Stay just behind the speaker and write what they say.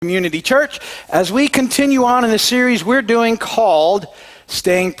Community Church as we continue on in the series we're doing called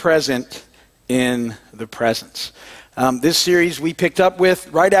Staying Present in the Presence. This series we picked up with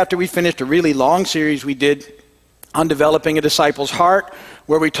right after we finished a really long series we did on developing a disciple's heart,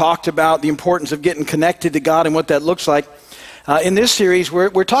 where we talked about the importance of getting connected to God and what that looks like. In this series,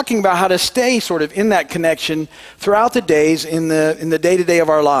 we're talking about how to stay sort of in that connection throughout the days in the day-to-day of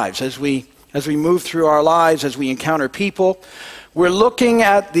our lives as we move through our lives, as we encounter people. We're looking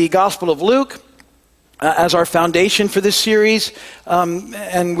at the Gospel of Luke as our foundation for this series,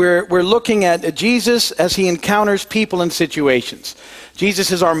 and we're looking at Jesus as he encounters people and situations.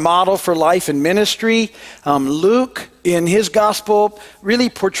 Jesus is our model for life and ministry. Luke, in his Gospel, really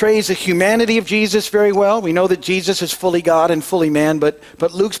portrays the humanity of Jesus very well. We know that Jesus is fully God and fully man, but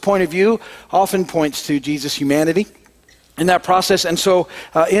Luke's point of view often points to Jesus' humanity in that process. And so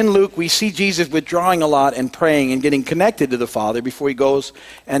in Luke, we see Jesus withdrawing a lot and praying and getting connected to the Father before he goes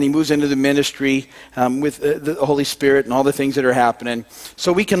and he moves into the ministry with the Holy Spirit and all the things that are happening.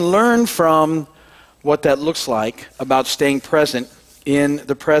 So we can learn from what that looks like about staying present in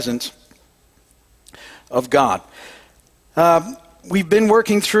the presence of God. We've been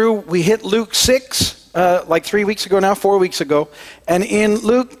working through, we hit Luke 6 like 4 weeks ago. And in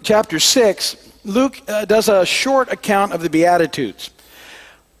Luke chapter 6, Luke does a short account of the Beatitudes.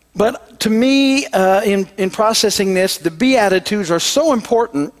 But to me, in processing this, the Beatitudes are so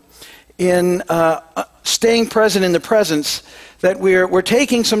important in staying present in the presence that we're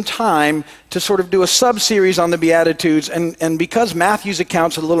taking some time to sort of do a sub-series on the Beatitudes. And because Matthew's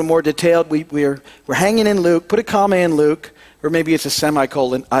account's a little more detailed, we're hanging in Luke. Put a comma in Luke, or maybe it's a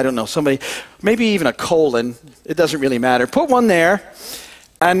semicolon. I don't know. Maybe even a colon. It doesn't really matter. Put one there.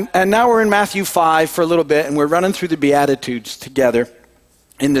 And now we're in Matthew 5 for a little bit, and we're running through the Beatitudes together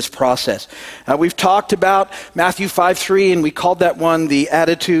in this process. We've talked about Matthew 5:3, and we called that one the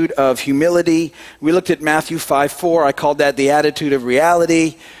attitude of humility. We looked at Matthew 5:4. I called that the attitude of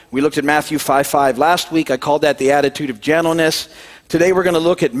reality. We looked at Matthew 5:5 last week. I called that the attitude of gentleness. Today we're going to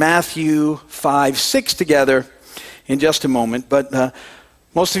look at Matthew 5:6 together in just a moment. But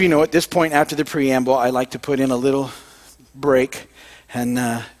most of you know at this point after the preamble, I like to put in a little break and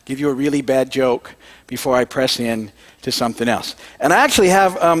give you a really bad joke before I press in to something else. And I actually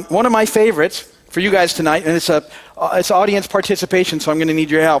have one of my favorites for you guys tonight, and it's audience participation, so I'm going to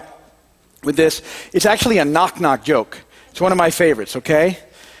need your help with this. It's actually a knock-knock joke. It's one of my favorites, okay?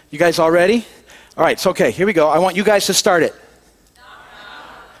 You guys all ready? All right, so okay, here we go. I want you guys to start it.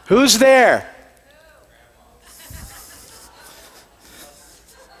 Knock-knock. Who's there?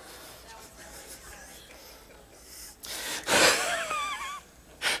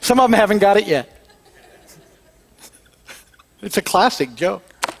 Some of them haven't got it yet. It's a classic joke.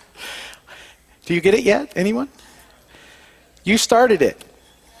 Do you get it yet? Anyone? You started it.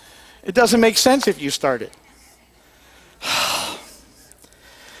 It doesn't make sense if you start it.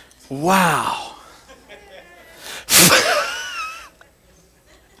 Wow.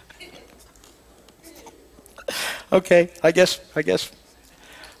 Okay, I guess.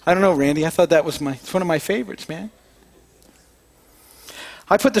 I don't know, Randy. I thought that was it's one of my favorites, man.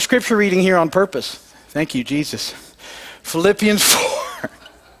 I put the scripture reading here on purpose. Thank you, Jesus. Philippians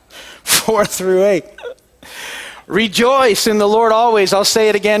 4 through 8. Rejoice in the Lord always. I'll say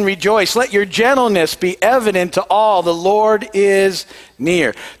it again, rejoice. Let your gentleness be evident to all. The Lord is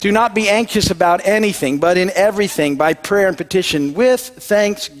near. Do not be anxious about anything, but in everything, by prayer and petition, with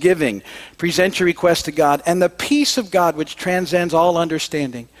thanksgiving, present your request to God. And the peace of God, which transcends all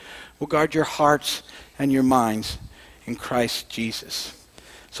understanding, will guard your hearts and your minds in Christ Jesus.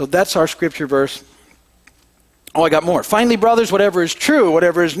 So that's our scripture verse. Oh, I got more. Finally, brothers, whatever is true,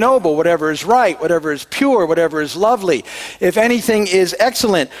 whatever is noble, whatever is right, whatever is pure, whatever is lovely, if anything is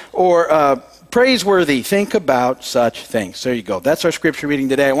excellent or praiseworthy, think about such things. There you go. That's our scripture reading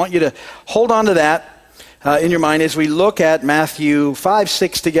today. I want you to hold on to that in your mind as we look at Matthew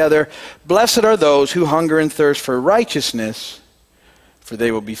 5:6 together. Blessed are those who hunger and thirst for righteousness, for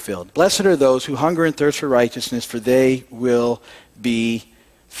they will be filled. Blessed are those who hunger and thirst for righteousness, for they will be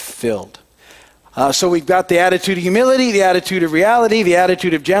filled. So we've got the attitude of humility, the attitude of reality, the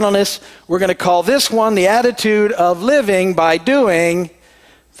attitude of gentleness. We're going to call this one the attitude of living by doing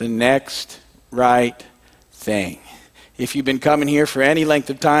the next right thing. If you've been coming here for any length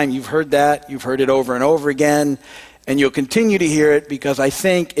of time, you've heard that. You've heard it over and over again. And you'll continue to hear it because I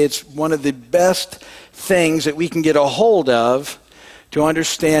think it's one of the best things that we can get a hold of to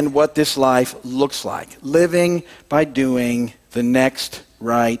understand what this life looks like. Living by doing the next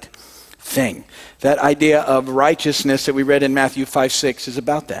right thing. That idea of righteousness that we read in Matthew 5:6 is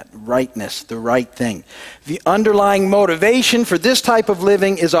about that. Rightness, the right thing. The underlying motivation for this type of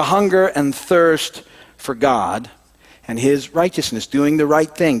living is a hunger and thirst for God and his righteousness, doing the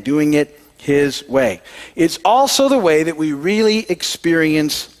right thing, doing it his way. It's also the way that we really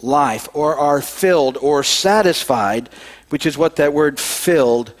experience life or are filled or satisfied, which is what that word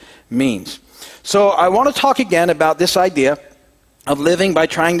filled means. So I want to talk again about this idea of living by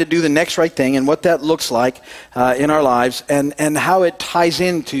trying to do the next right thing and what that looks like in our lives and how it ties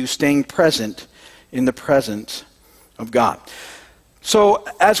into staying present in the presence of God. So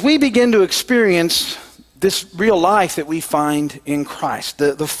as we begin to experience this real life that we find in Christ,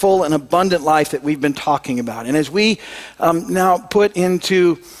 the full and abundant life that we've been talking about. And as we now put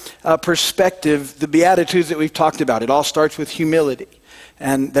into perspective the Beatitudes that we've talked about, it all starts with humility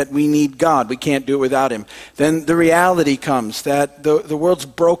and that we need God. We can't do it without him. Then the reality comes that the world's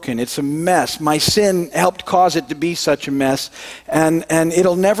broken. It's a mess. My sin helped cause it to be such a mess. And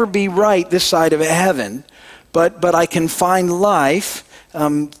it'll never be right this side of heaven. But I can find life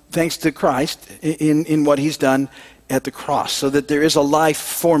thanks to Christ in what he's done at the cross, so that there is a life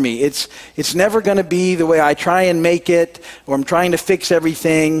for me. It's never going to be the way I try and make it, or I'm trying to fix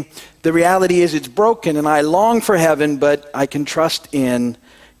everything. The reality is it's broken, and I long for heaven, but I can trust in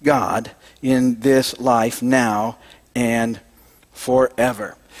God in this life now and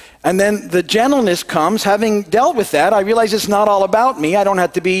forever. And then the gentleness comes, having dealt with that, I realize it's not all about me. I don't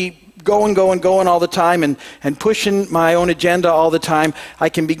have to be going all the time and pushing my own agenda all the time. I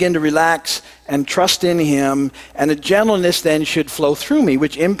can begin to relax and trust in him, and a gentleness then should flow through me,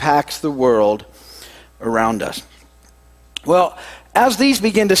 which impacts the world around us. Well, as these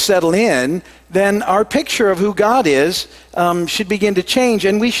begin to settle in, then our picture of who God is should begin to change,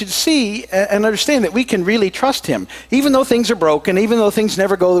 and we should see and understand that we can really trust him. Even though things are broken, even though things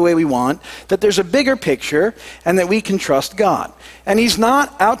never go the way we want, that there's a bigger picture and that we can trust God. And he's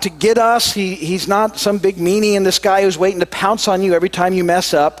not out to get us. He's not some big meanie in the sky who's waiting to pounce on you every time you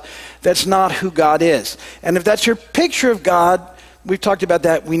mess up. That's not who God is. And if that's your picture of God, we've talked about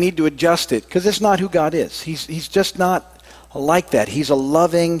that, we need to adjust it, because it's not who God is. He's just not like that. He's a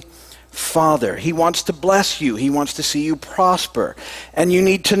loving Father. He wants to bless you. He wants to see you prosper. And you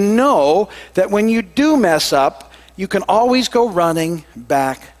need to know that when you do mess up, you can always go running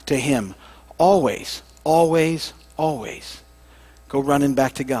back to him. Always, always, always go running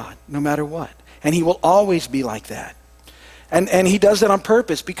back to God, no matter what. And he will always be like that. And he does that on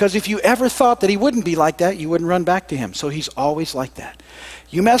purpose, because if you ever thought that he wouldn't be like that, you wouldn't run back to him. So he's always like that.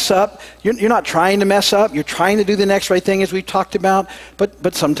 You mess up, you're not trying to mess up, you're trying to do the next right thing, as we've talked about,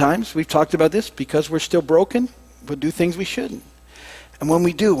 but sometimes, we've talked about this, because we're still broken, we'll do things we shouldn't. And when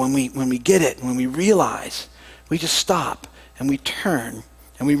we do, when we get it, when we realize, we just stop and we turn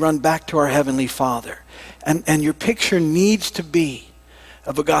and we run back to our Heavenly Father. And your picture needs to be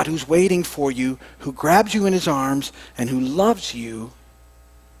of a God who's waiting for you, who grabs you in his arms, and who loves you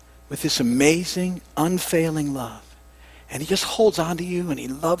with this amazing, unfailing love. And he just holds on to you, and he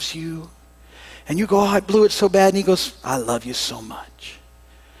loves you. And you go, oh, I blew it so bad. And he goes, I love you so much.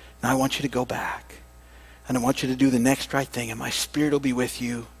 Now I want you to go back. And I want you to do the next right thing. And my Spirit will be with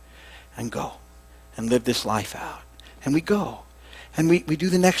you. And go. And live this life out. And we go. And we do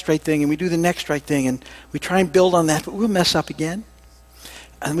the next right thing. And we do the next right thing. And we try and build on that. But we'll mess up again.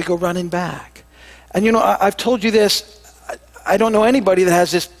 And we go running back. And you know, I've told you this. I don't know anybody that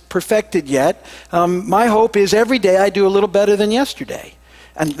has this perfected yet. My hope is every day I do a little better than yesterday.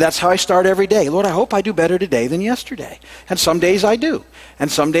 And that's how I start every day. Lord, I hope I do better today than yesterday. And some days I do. And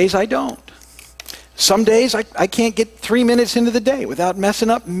some days I don't. Some days I can't get 3 minutes into the day without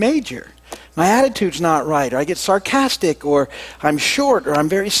messing up major. My attitude's not right, or I get sarcastic, or I'm short, or I'm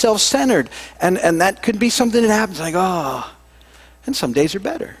very self-centered. And that could be something that happens. Like, oh. And some days are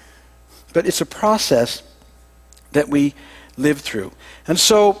better. But it's a process that we live through. And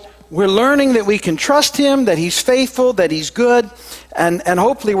so we're learning that we can trust him, that he's faithful, that he's good. And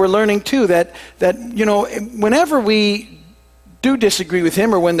hopefully we're learning too that you know, whenever we do disagree with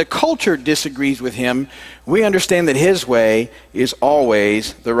him, or when the culture disagrees with him, we understand that his way is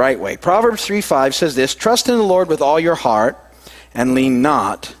always the right way. Proverbs 3:5 says this, trust in the Lord with all your heart and lean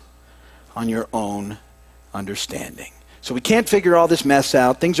not on your own understanding. So we can't figure all this mess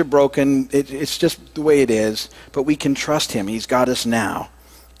out. Things are broken. It's just the way it is. But we can trust him. He's got us now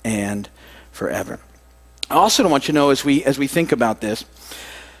and forever. I also want you to know, as we think about this,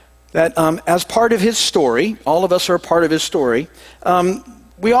 that as part of his story, all of us are a part of his story,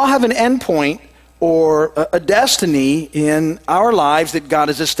 we all have an end point or a destiny in our lives that God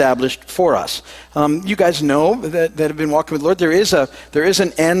has established for us. You guys know that have been walking with the Lord, there is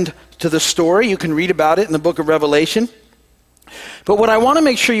an end to the story. You can read about it in the book of Revelation. But what I want to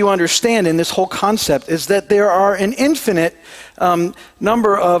make sure you understand in this whole concept is that there are an infinite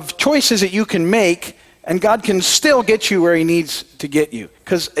number of choices that you can make, and God can still get you where he needs to get you.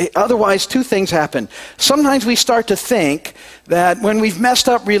 Because otherwise, two things happen. Sometimes we start to think that when we've messed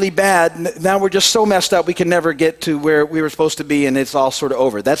up really bad, now we're just so messed up we can never get to where we were supposed to be and it's all sort of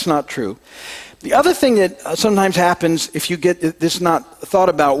over. That's not true. The other thing that sometimes happens if you get this not thought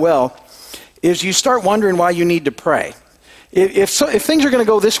about well is you start wondering why you need to pray. If things are going to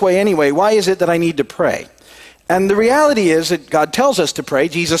go this way anyway, why is it that I need to pray? And the reality is that God tells us to pray.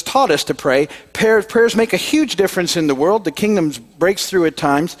 Jesus taught us to pray. Prayers make a huge difference in the world. The kingdom breaks through at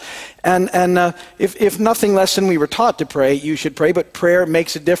times. And if nothing less than we were taught to pray, you should pray. But prayer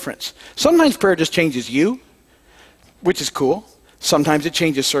makes a difference. Sometimes prayer just changes you, which is cool. Sometimes it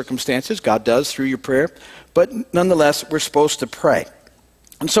changes circumstances. God does through your prayer. But nonetheless, we're supposed to pray.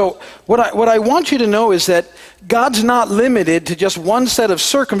 And so what I want you to know is that God's not limited to just one set of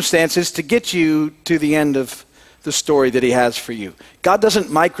circumstances to get you to the end of the story that he has for you. God doesn't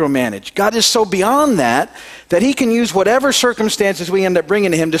micromanage. God is so beyond that he can use whatever circumstances we end up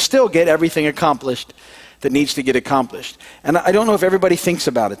bringing to him to still get everything accomplished that needs to get accomplished. And I don't know if everybody thinks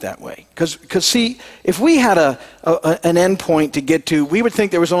about it that way. Because see, if we had an end point to get to, we would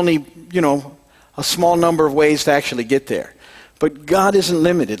think there was only, a small number of ways to actually get there. But God isn't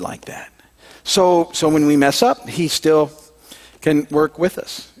limited like that. So when we mess up, he still can work with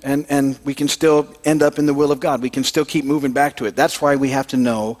us. And we can still end up in the will of God. We can still keep moving back to it. That's why we have to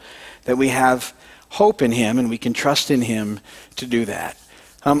know that we have hope in him and we can trust in him to do that.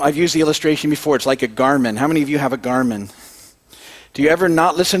 I've used the illustration before. It's like a Garmin. How many of you have a Garmin? Do you ever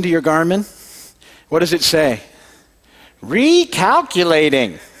not listen to your Garmin? What does it say?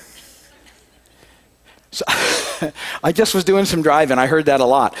 Recalculating. So, I just was doing some driving. I heard that a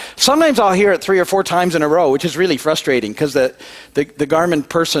lot. Sometimes I'll hear it 3 or 4 times in a row, which is really frustrating because the Garmin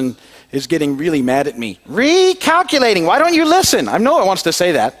person is getting really mad at me. Recalculating. Why don't you listen? I know it wants to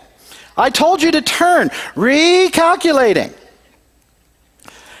say that. I told you to turn. Recalculating.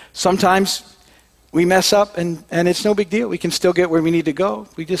 Sometimes we mess up and it's no big deal. We can still get where we need to go.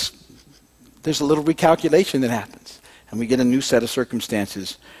 There's a little recalculation that happens and we get a new set of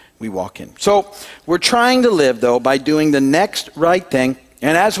circumstances we walk in. So we're trying to live, though, by doing the next right thing.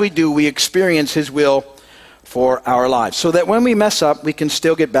 And as we do, we experience his will for our lives. So that when we mess up, we can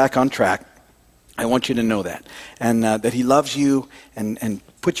still get back on track. I want you to know that. And that he loves you and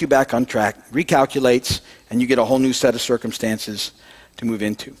puts you back on track, recalculates, and you get a whole new set of circumstances to move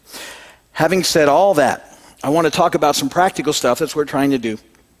into. Having said all that, I want to talk about some practical stuff. That's what we're trying to do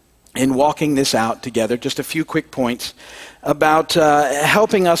in walking this out together. Just a few quick points about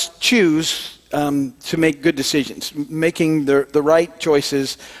helping us choose to make good decisions, making the right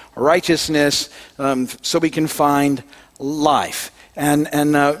choices, righteousness, so we can find life. And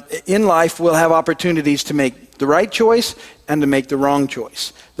in life, we'll have opportunities to make the right choice and to make the wrong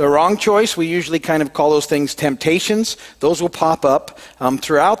choice. The wrong choice, we usually kind of call those things temptations. Those will pop up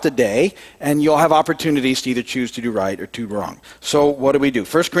throughout the day, and you'll have opportunities to either choose to do right or to do wrong. So what do?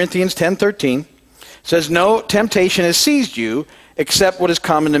 1 Corinthians 10:13 says, "No temptation has seized you except what is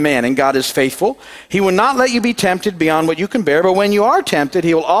common to man, and God is faithful. He will not let you be tempted beyond what you can bear, but when you are tempted,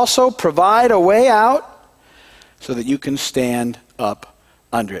 he will also provide a way out so that you can stand up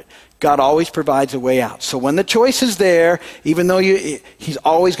under it." God always provides a way out. So when the choice is there, even though he's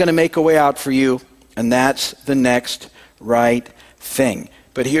always going to make a way out for you, and that's the next right thing.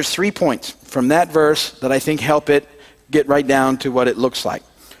 But here's 3 points from that verse that I think help it get right down to what it looks like.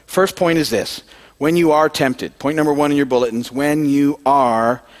 First point is this: when you are tempted. Point number 1 in your bulletins: when you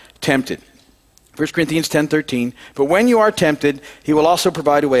are tempted. 1 Corinthians 10:13, "But when you are tempted, he will also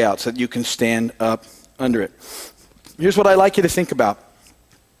provide a way out so that you can stand up under it." Here's what I'd like you to think about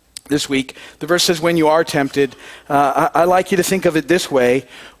this week. The verse says, when you are tempted. I like you to think of it this way: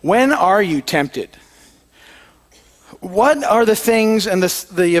 when are you tempted? What are the things and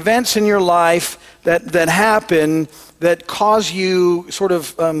the events in your life that happen that cause you sort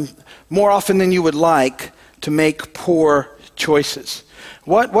of more often than you would like to make poor choices?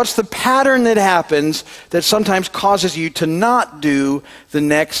 What's the pattern that happens that sometimes causes you to not do the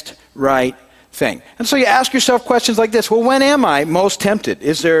next right thing? And so you ask yourself questions like this: well, when am I most tempted?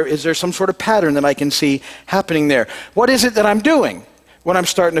 Is there some sort of pattern that I can see happening there? What is it that I'm doing when I'm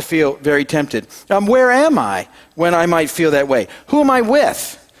starting to feel very tempted? Where am I when I might feel that way? Who am I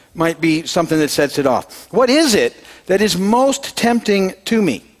with? Might be something that sets it off. What is it that is most tempting to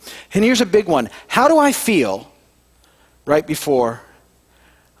me? And here's a big one. How do I feel right before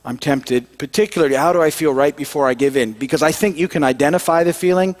I'm tempted? Particularly, how do I feel right before I give in? Because I think you can identify the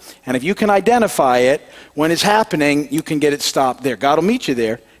feeling, and if you can identify it when it's happening, you can get it stopped there. God will meet you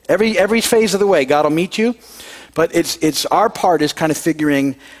there. Every phase of the way, God will meet you. But it's our part is kind of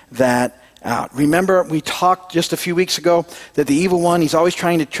figuring that out. Remember, we talked just a few weeks ago that the evil one, he's always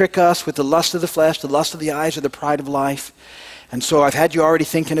trying to trick us with the lust of the flesh, the lust of the eyes, or the pride of life. And so I've had you already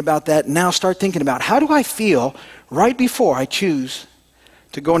thinking about that. Now start thinking about, how do I feel right before I choose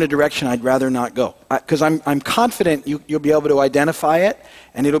to go in a direction I'd rather not go? Because I'm confident you'll be able to identify it,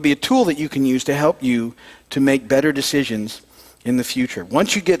 and it'll be a tool that you can use to help you to make better decisions in the future.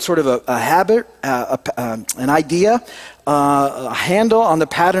 Once you get sort of a habit, an idea, a handle on the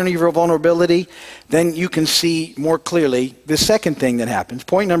pattern of your vulnerability, then you can see more clearly the second thing that happens.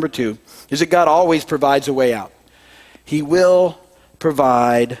 Point number 2 is that God always provides a way out. He will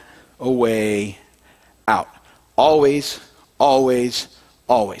provide a way out. Always, always,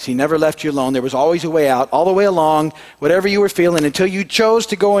 always. He never left you alone. There was always a way out, all the way along, whatever you were feeling, until you chose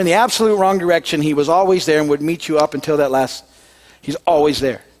to go in the absolute wrong direction. He was always there and would meet you up until that last. He's always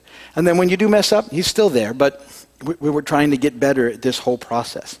there. And then when you do mess up, he's still there. But we were trying to get better at this whole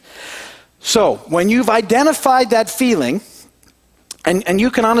process. So when you've identified that feeling, and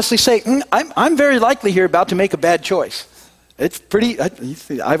you can honestly say, I'm very likely here about to make a bad choice. It's pretty,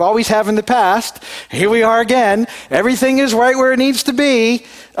 I've always have in the past. Here we are again. Everything is right where it needs to be.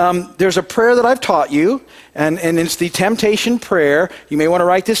 There's a prayer that I've taught you, and it's the temptation prayer. You may want to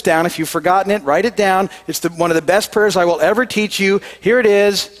write this down. If you've forgotten it, write it down. It's one of the best prayers I will ever teach you. Here it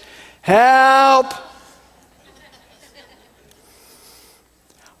is. Help!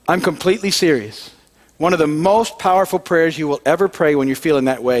 I'm completely serious. One of the most powerful prayers you will ever pray when you're feeling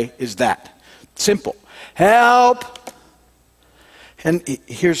that way is that. Simple. Help! And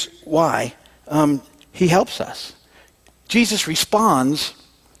here's why. He helps us. Jesus responds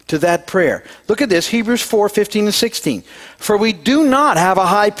to that prayer. Look at this, Hebrews 4:15 and 16. For we do not have a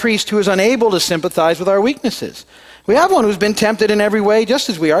high priest who is unable to sympathize with our weaknesses. We have one who's been tempted in every way, just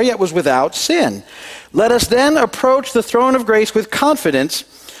as we are, yet was without sin. Let us then approach the throne of grace with confidence,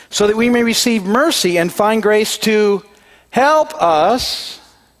 so that we may receive mercy and find grace to help us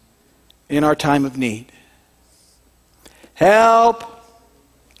in our time of need. Help.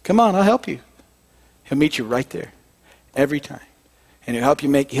 Come on, I'll help you. He'll meet you right there every time. And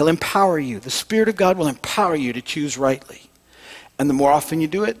he'll empower you. The Spirit of God will empower you to choose rightly. And the more often you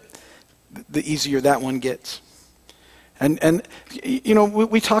do it, the easier that one gets. And you know,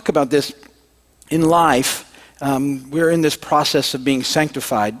 we talk about this in life. We're in this process of being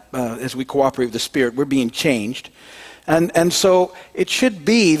sanctified as we cooperate with the Spirit. We're being changed. And so it should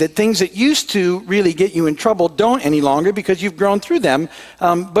be that things that used to really get you in trouble don't any longer because you've grown through them.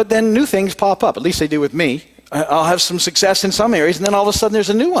 But then new things pop up. At least they do with me. I'll have some success in some areas, and then all of a sudden there's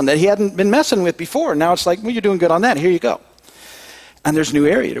a new one that he hadn't been messing with before. Now it's like, well, you're doing good on that. Here you go. And there's a new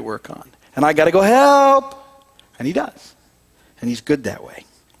area to work on. And I got to go help. And he does. And he's good that way.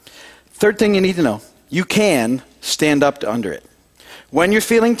 Third thing you need to know, you can stand up under it. When you're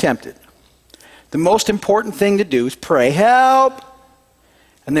feeling tempted, the most important thing to do is pray, help,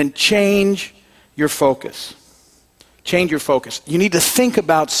 and then change your focus. Change your focus. You need to think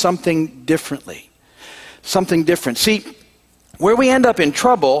about something differently. Something different. See, where we end up in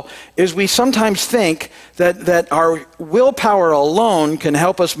trouble is we sometimes think that our willpower alone can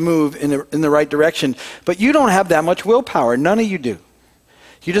help us move in the right direction. But you don't have that much willpower. None of you do.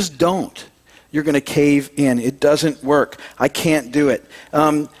 You just don't. You're going to cave in. It doesn't work. I can't do it.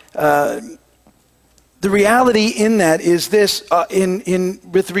 The reality in that is this.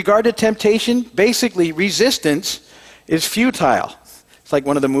 With regard to temptation, basically resistance is futile. It's like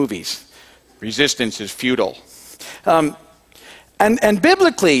one of the movies. Resistance is futile. And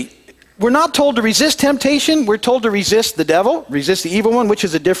biblically, we're not told to resist temptation. We're told to resist the devil, resist the evil one, which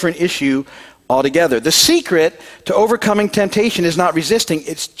is a different issue altogether. The secret to overcoming temptation is not resisting.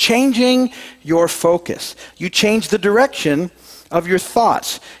 It's changing your focus. You change the direction of your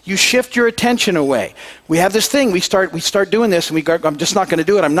thoughts. You shift your attention away. We have this thing. We start doing this, and we go, I'm just not going to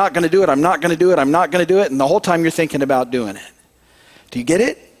do it. I'm not going to do it. I'm not going to do it. I'm not going to do it. And the whole time you're thinking about doing it. Do you get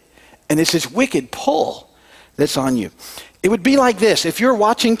it? And it's this wicked pull that's on you. It would be like this. If you're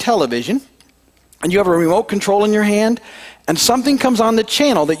watching television and you have a remote control in your hand and something comes on the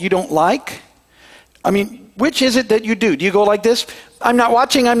channel that you don't like, I mean, which is it that you do? Do you go like this? I'm not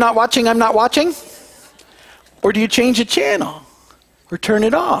watching, I'm not watching, I'm not watching? Or do you change the channel or turn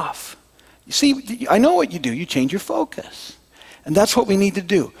it off? You see, I know what you do. You change your focus. And that's what we need to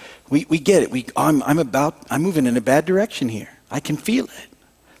do. We get it. I'm moving in a bad direction here. I can feel it.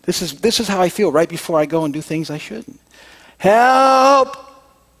 This is how I feel right before I go and do things I shouldn't. Help!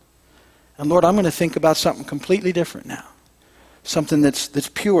 And Lord, I'm going to think about something completely different now. Something that's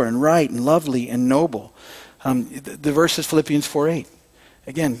pure and right and lovely and noble. The verse is Philippians 4:8.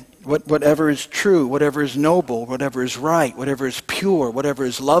 Again, whatever is true, whatever is noble, whatever is right, whatever is pure, whatever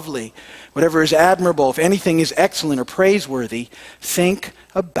is lovely, whatever is admirable, if anything is excellent or praiseworthy, think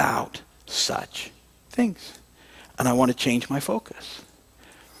about such things. And I want to change my focus.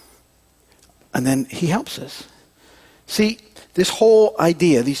 And then he helps us. See, this whole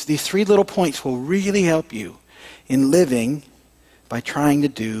idea, these three little points will really help you in living by trying to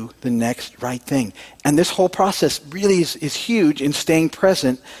do the next right thing. And this whole process really is huge in staying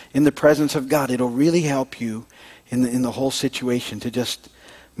present in the presence of God. It'll really help you in the whole situation to just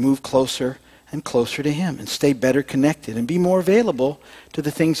move closer and closer to him and stay better connected and be more available to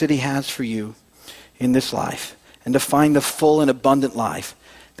the things that he has for you in this life and to find the full and abundant life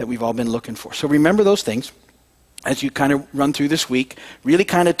that we've all been looking for. So remember those things as you kind of run through this week, really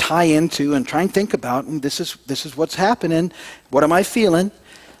kind of tie into and try and think about, and this is what's happening. What am I feeling?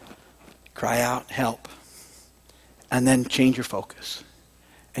 Cry out, help. And then change your focus.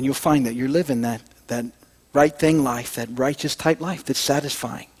 And you'll find that you're living that right thing life, that righteous type life that's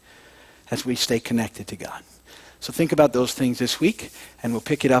satisfying as we stay connected to God. So think about those things this week, and we'll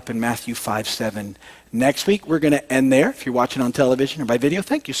pick it up in Matthew 5:7 next week. We're going to end there. If you're watching on television or by video,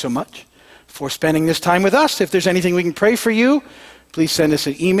 thank you so much for spending this time with us. If there's anything we can pray for you, please send us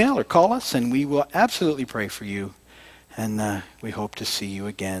an email or call us, and we will absolutely pray for you. And we hope to see you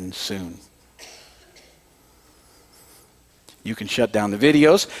again soon. You can shut down the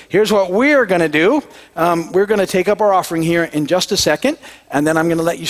videos. Here's what we're going to do. We're going to take up our offering here in just a second, and then I'm going to let you